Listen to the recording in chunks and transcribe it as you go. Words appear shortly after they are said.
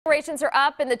Decorations are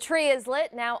up and the tree is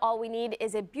lit. Now all we need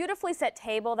is a beautifully set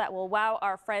table that will wow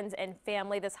our friends and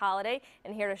family this holiday.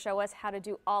 And here to show us how to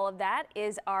do all of that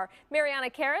is our Mariana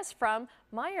Karras from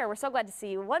Meijer. We're so glad to see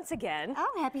you once again.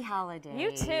 Oh, happy holidays.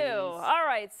 You too. All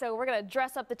right, so we're going to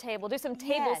dress up the table, do some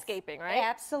tablescaping, right?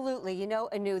 Absolutely. You know,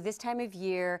 Anu, this time of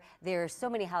year, there are so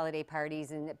many holiday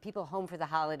parties and people home for the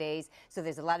holidays, so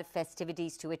there's a lot of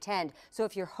festivities to attend. So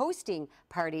if you're hosting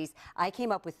parties, I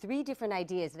came up with 3 different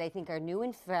ideas that I think are new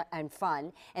and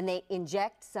fun, and they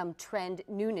inject some trend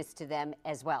newness to them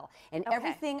as well. And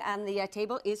everything on the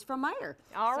table is from Meijer.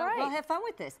 All right. We'll have fun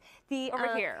with this.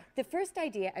 Over here. The first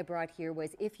idea I brought here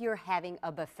was if you're having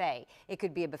a buffet. It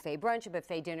could be a buffet brunch, a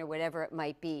buffet dinner, whatever it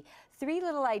might be. 3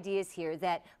 little ideas here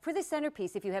that for the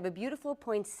centerpiece, if you have a beautiful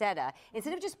poinsettia,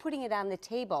 instead of just putting it on the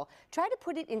table, try to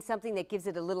put it in something that gives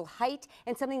it a little height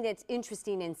and something that's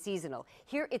interesting and seasonal.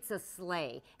 Here it's a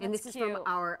sleigh, and this is from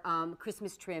our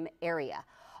Christmas trim area.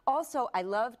 Also, I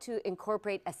love to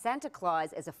incorporate a Santa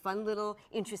Claus as a fun little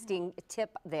interesting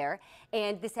tip there.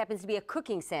 And this happens to be a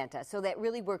cooking Santa, so that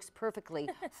really works perfectly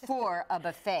for a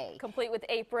buffet. Complete with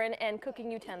apron and cooking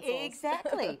utensils.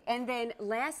 Exactly. And then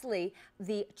lastly,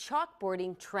 the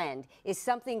chalkboarding trend is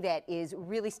something that is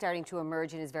really starting to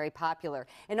emerge and is very popular.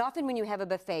 And often when you have a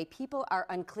buffet, people are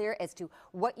unclear as to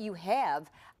what you have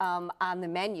on the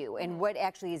menu and what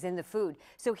actually is in the food.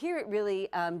 So here it really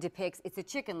depicts, it's a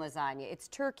chicken lasagna, it's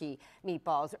turkey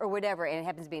meatballs or whatever, and it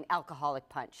happens to be an alcoholic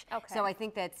punch. Okay. So I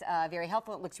think that's very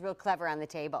helpful. It looks real clever on the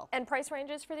table. And price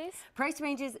ranges for these? Price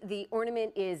ranges, the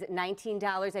ornament is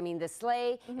 $19, I mean the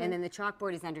sleigh, and then the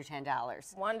chalkboard is under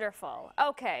 $10. Wonderful.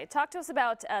 Okay, talk to us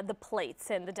about the plates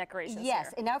and the decorations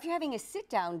here. And now if you're having a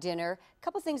sit-down dinner, a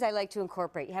couple things I like to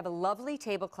incorporate. You have a lovely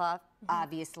tablecloth,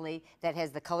 obviously, that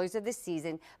has the colors of the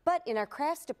season, but in our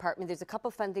crafts department, there's a couple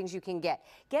fun things you can get.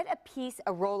 Get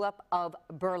a roll-up of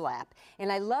burlap,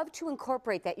 and I love to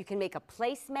incorporate that. You can make a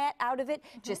placemat out of it,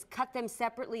 just cut them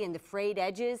separately, and the frayed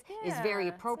edges is very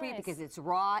appropriate because it's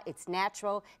raw, it's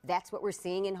natural. That's what we're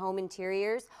seeing in home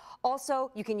interiors. Also,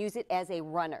 you can use it as a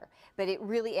runner, but it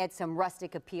really adds some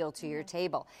rustic appeal to your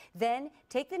table. Then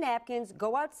take the napkins,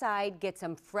 go outside, get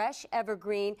some fresh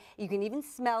evergreen. You can even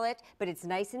smell it, but it's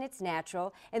nice and it's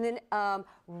natural. And then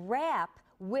wrap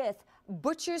with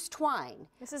butcher's twine.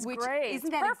 This is great. It's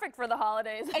perfect for the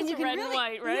holidays. And you can red and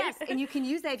white, right? Yes, and you can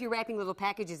use that if you're wrapping little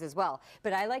packages as well.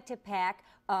 But I like to pack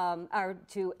or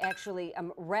to actually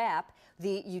wrap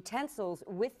the utensils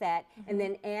with that and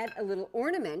then add a little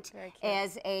ornament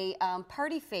as a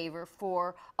party favor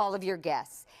for all of your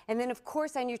guests. And then of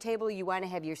course on your table you want to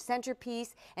have your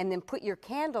centerpiece and then put your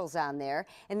candles on there.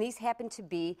 And these happen to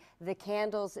be the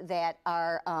candles that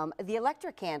are the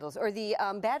electric candles or the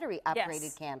battery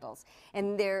operated candles.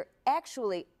 And they're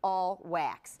actually all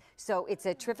wax. So it's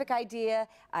a terrific idea.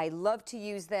 I love to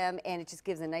use them, and it just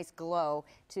gives a nice glow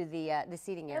to the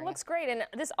seating area. It looks great, and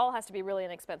this all has to be really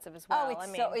inexpensive as well.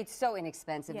 Oh, it's so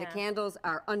inexpensive. The candles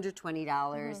are under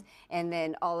 $20, and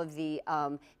then all of the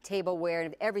tableware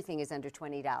and everything is under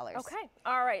 $20. Okay.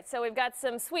 All right. So we've got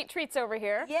some sweet treats over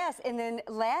here. Yes, and then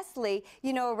lastly,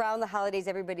 you know, around the holidays,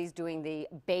 everybody's doing the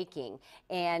baking,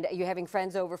 and you're having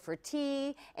friends over for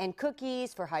tea and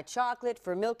cookies, for hot chocolate,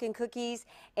 for milk and cookies,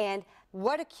 and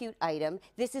what a cute item.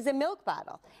 This is a milk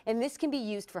bottle, and this can be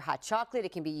used for hot chocolate,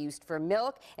 it can be used for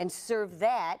milk, and serve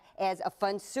that as a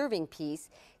fun serving piece.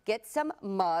 Get some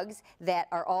mugs that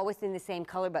are all within the same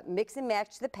color, but mix and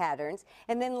match the patterns.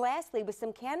 And then lastly, with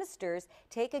some canisters,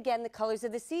 take again the colors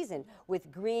of the season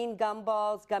with green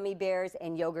gumballs, gummy bears,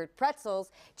 and yogurt pretzels,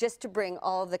 just to bring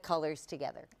all of the colors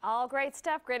together. All great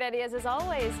stuff, great ideas as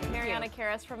always. Mariana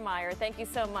Karras from Meijer, thank you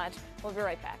so much. We'll be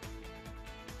right back.